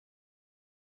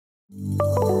Hello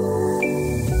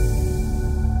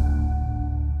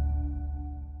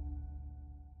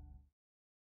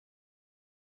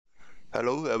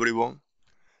everyone.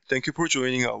 Thank you for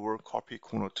joining our Coffee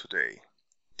Corner today.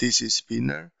 This is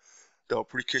Binner, the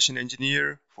application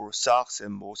engineer for SACS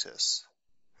and Moses.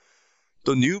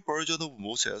 The new version of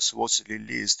Moses was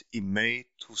released in May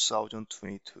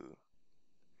 2022.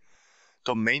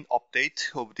 The main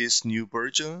update of this new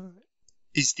version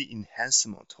is the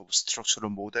enhancement of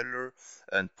structural modeler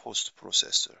and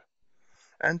post-processor.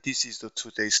 And this is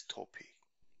today's topic.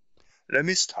 Let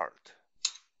me start.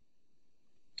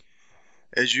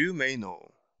 As you may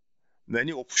know,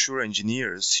 many offshore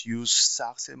engineers use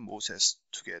SACS and Moses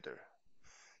together.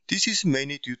 This is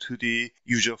mainly due to the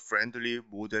user-friendly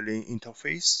modeling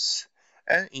interface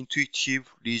and intuitive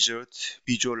result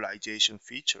visualization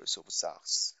features of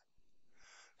SACS.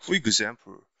 For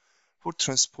example, for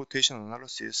transportation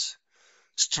analysis,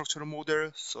 structural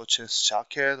model such as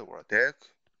jacket or deck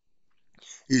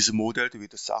is modeled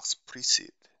with SACS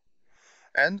Freeseed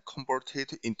and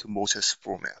converted into Moses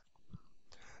format.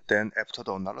 Then after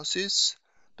the analysis,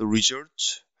 the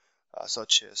results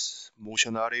such as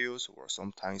motion areas or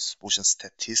sometimes motion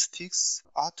statistics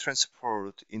are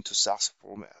transferred into SACS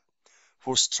format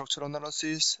for structural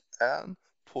analysis and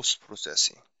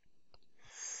post-processing.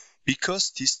 Because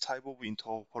this type of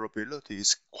interoperability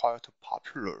is quite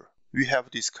popular, we have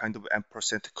this kind of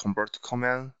ampersand convert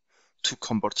command to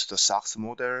convert the SACS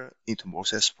model into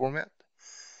Moses format.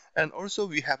 And also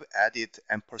we have added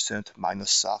ampersand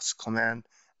minus SACS command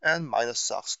and minus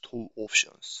SACS tool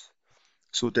options,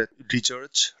 so that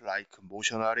results like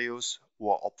motion areas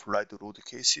or applied load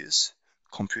cases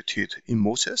computed in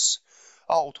Moses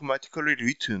are automatically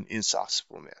written in SACS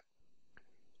format.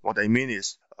 What I mean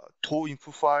is, tool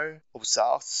input file of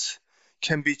SACS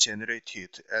can be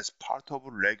generated as part of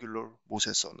regular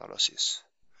Moses analysis.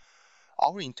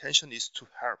 Our intention is to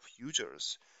help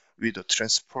users with the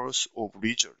transfers of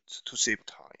results to save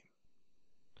time.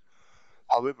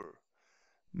 However,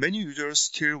 many users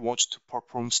still want to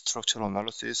perform structural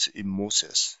analysis in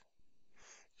Moses.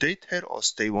 They tell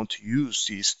us they want to use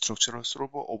the structural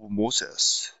solver of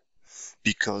Moses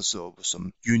because of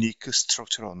some unique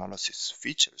structural analysis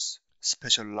features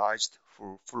specialized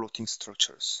for floating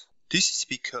structures. This is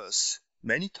because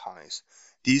many times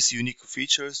these unique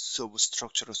features of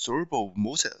structural solver of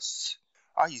Moses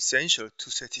are essential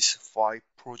to satisfy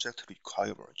project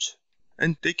requirements,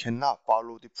 and they cannot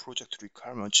follow the project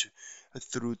requirements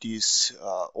through this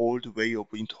old way of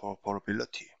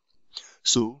interoperability.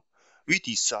 So we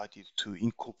decided to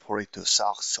incorporate the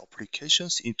SACS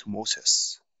applications into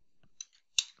Moses.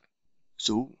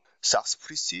 So SACS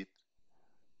Freeseed,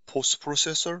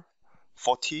 post-processor,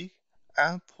 fatigue,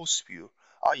 and post-view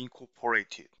are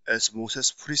incorporated as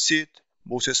Moses Freeseed,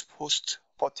 Moses post,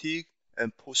 fatigue,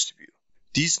 and post-view.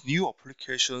 These new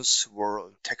applications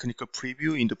were technical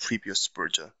preview in the previous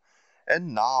version,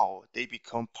 and now they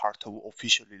become part of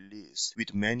official release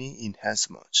with many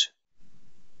enhancements.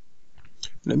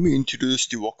 Let me introduce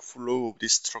the workflow of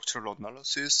this structural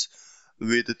analysis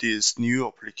with these new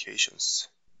applications.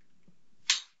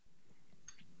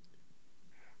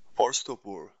 First of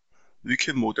all, we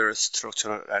can model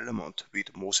structural element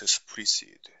with Moses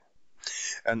Freeseed.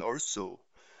 And also,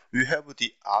 we have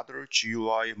the other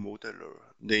GUI modeler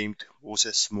named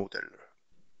Moses Modeler.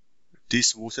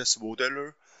 This Moses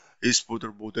Modeler is for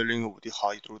the modeling of the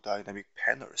hydrodynamic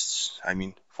panels,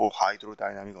 for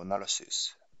hydrodynamic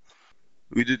analysis.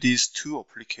 With these two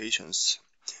applications,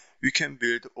 we can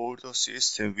build all the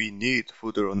system we need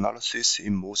for the analysis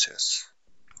in Moses.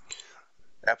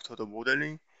 After the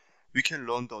modeling, we can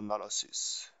run the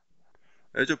analysis.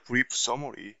 As a brief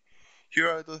summary, here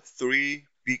are the three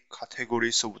big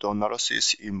categories of the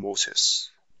analysis in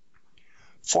Moses.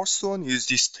 First one is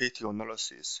the static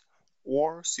analysis,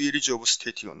 or series of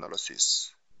static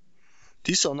analysis.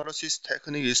 This analysis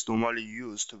technique is normally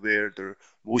used where the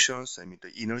motions,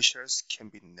 the inertials, can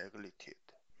be neglected.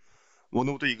 One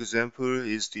of the examples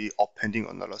is the appending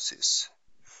analysis,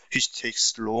 which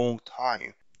takes long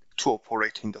time to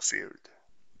operate in the field.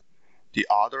 The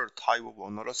other type of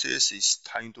analysis is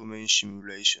time domain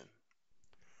simulation.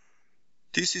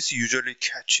 This is usually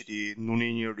catch the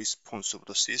nonlinear response of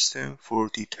the system for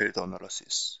detailed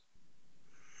analysis.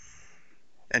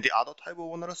 And the other type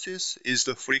of analysis is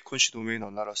the frequency domain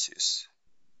analysis.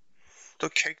 The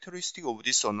characteristic of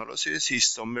this analysis is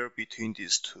somewhere between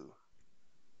these two.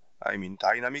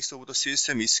 Dynamics of the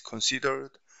system is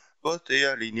considered, but they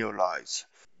are linearized,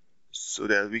 so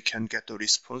that we can get the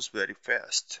response very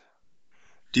fast.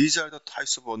 These are the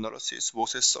types of analysis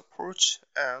Moses supports,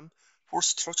 and for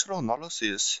structural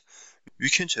analysis, we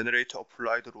can generate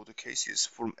applied load cases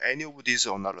from any of these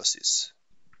analyses.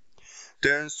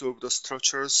 Then solve the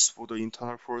structures for the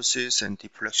internal forces and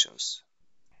deflections.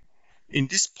 In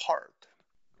this part,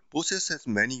 Moses has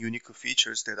many unique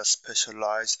features that are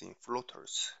specialized in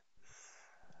floaters.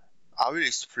 I will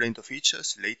explain the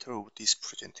features later of this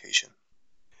presentation.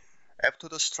 After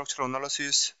the structural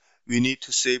analysis, we need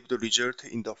to save the result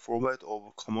in the format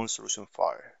of common solution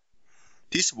file.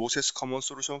 This Moses common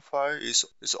solution file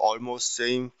is almost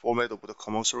same format of the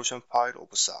common solution file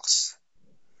of SACS.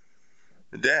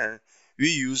 Then we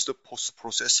use the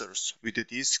post-processors with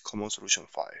this common solution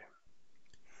file.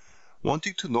 One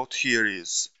thing to note here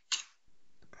is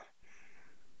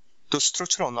the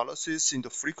structural analysis in the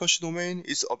frequency domain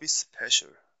is a bit special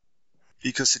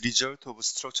because the result of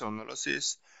structural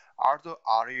analysis are the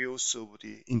RAOs of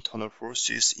the internal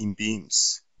forces in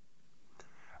beams.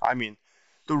 I mean,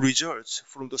 the results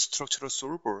from the structural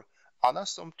solver are not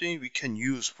something we can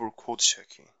use for code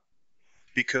checking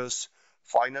because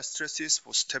final stresses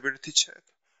for stability check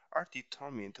are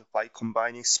determined by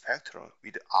combining spectrum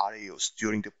with RAOs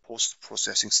during the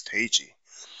post-processing stage.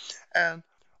 And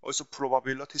also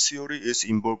probability theory is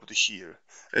involved here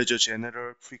as a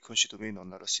general frequency domain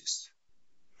analysis.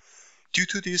 Due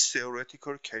to this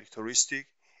theoretical characteristic,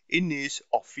 it needs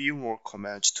a few more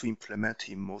commands to implement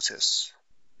in Moses.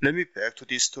 Let me back to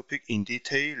this topic in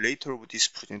detail later of this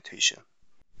presentation.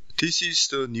 This is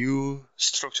the new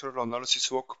structural analysis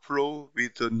workflow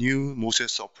with the new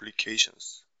Moses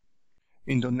applications.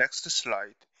 In the next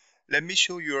slide, let me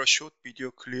show you a short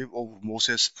video clip of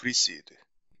Moses Freeseed.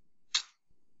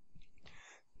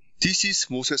 This is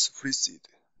Moses Freeseed.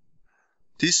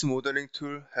 This modeling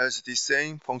tool has the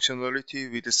same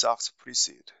functionality with the SACS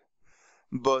Freeseed,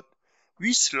 but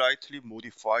we slightly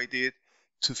modified it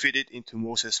to fit it into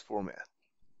Moses format.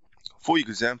 For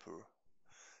example,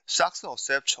 SACS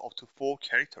accepts up to 4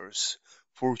 characters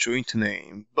for joint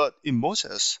name, but in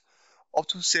Moses, up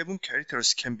to 7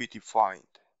 characters can be defined.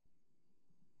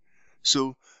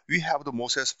 So we have the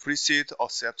Moses Freeseed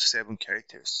accept 7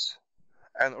 characters.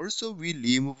 And also we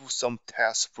remove some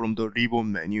tasks from the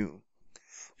ribbon menu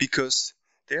because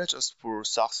they are just for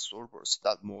SACS solvers,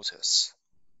 not Moses.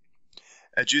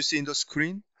 As you see in the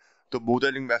screen, the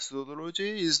modeling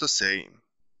methodology is the same.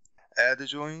 Add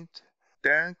joint,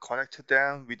 then connect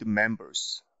them with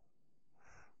members.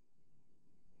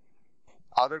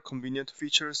 Other convenient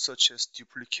features such as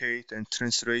duplicate and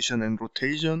translation and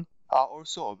rotation are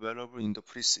also available in the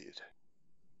Freeseed.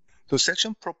 The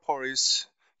section properties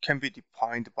can be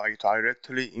defined by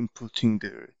directly inputting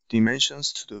the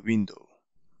dimensions to the window.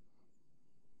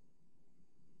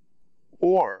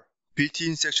 Or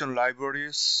built-in section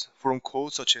libraries from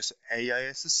code such as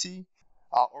AISC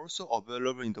are also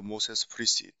available in the Moses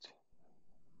Freeseed.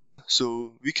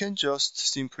 So we can just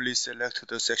simply select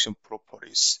the section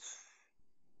properties.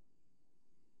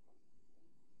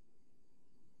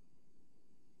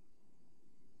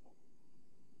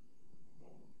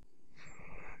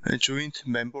 A joint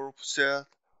member offset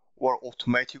or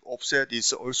automatic offset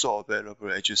is also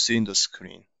available as you see in the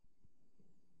screen.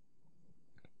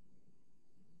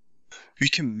 We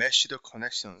can mesh the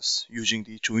connections using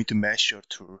the joint mesher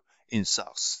tool in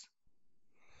SACS.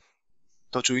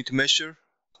 The joint mesher,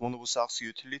 one of SACS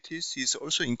utilities, is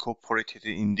also incorporated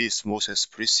in this Moses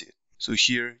Freeseed. So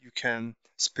here you can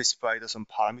specify some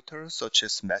parameters such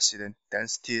as mesh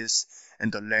densities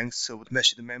and the length of the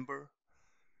meshed member.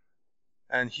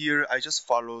 And here I just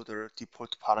follow the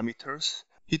default parameters,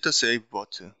 hit the save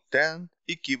button. Then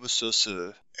it gives us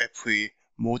a FE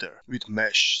model with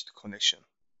meshed connection.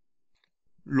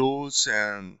 Loads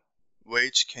and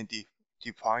weights can be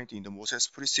defined in the Moses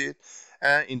Freeseed,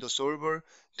 and in the solver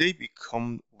they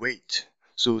become weight,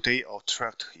 so they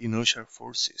attract inertial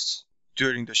forces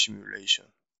during the simulation.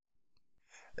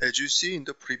 As you see in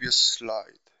the previous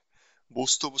slide,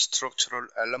 most of structural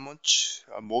elements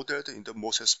are modeled in the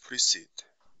Moses Freeseed.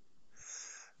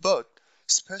 But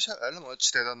special elements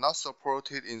that are not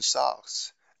supported in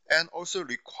SACS and also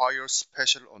require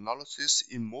special analysis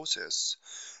in Moses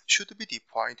should be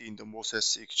defined in the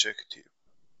Moses executive.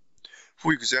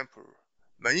 For example,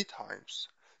 many times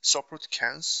support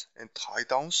cans and tie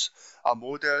downs are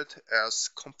modeled as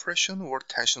compression or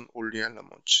tension only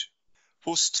elements.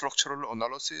 For structural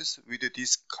analysis with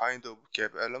this kind of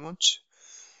gap elements,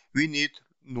 we need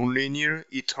nonlinear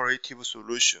iterative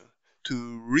solution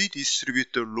to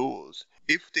redistribute the loads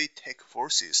if they take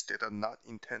forces that are not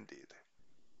intended.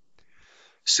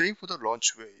 Same for the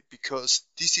launch weight because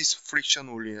this is friction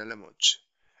only element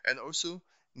and also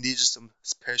needs some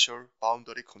special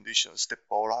boundary conditions that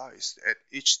arise at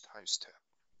each time step.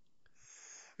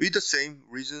 With the same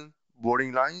reason,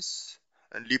 mooring lines,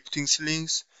 and lifting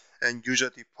slings, and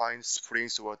user-defined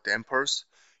springs or dampers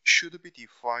should be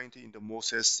defined in the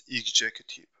MOSES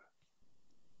executive.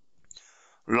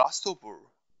 Last of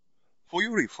all, for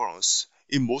your reference,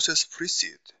 in MOSES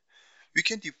Freeseed, we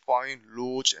can define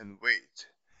loads and weight,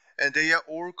 and they are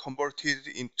all converted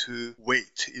into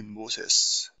weight in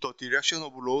MOSES. The direction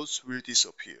of loads will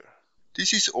disappear.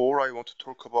 This is all I want to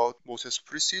talk about MOSES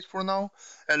Freeseed for now,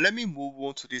 and let me move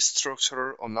on to the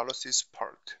structural analysis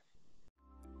part.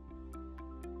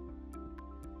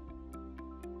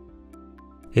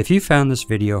 If you found this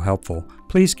video helpful,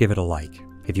 please give it a like.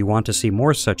 If you want to see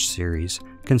more such series,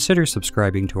 consider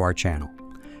subscribing to our channel.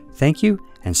 Thank you,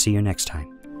 and see you next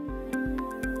time.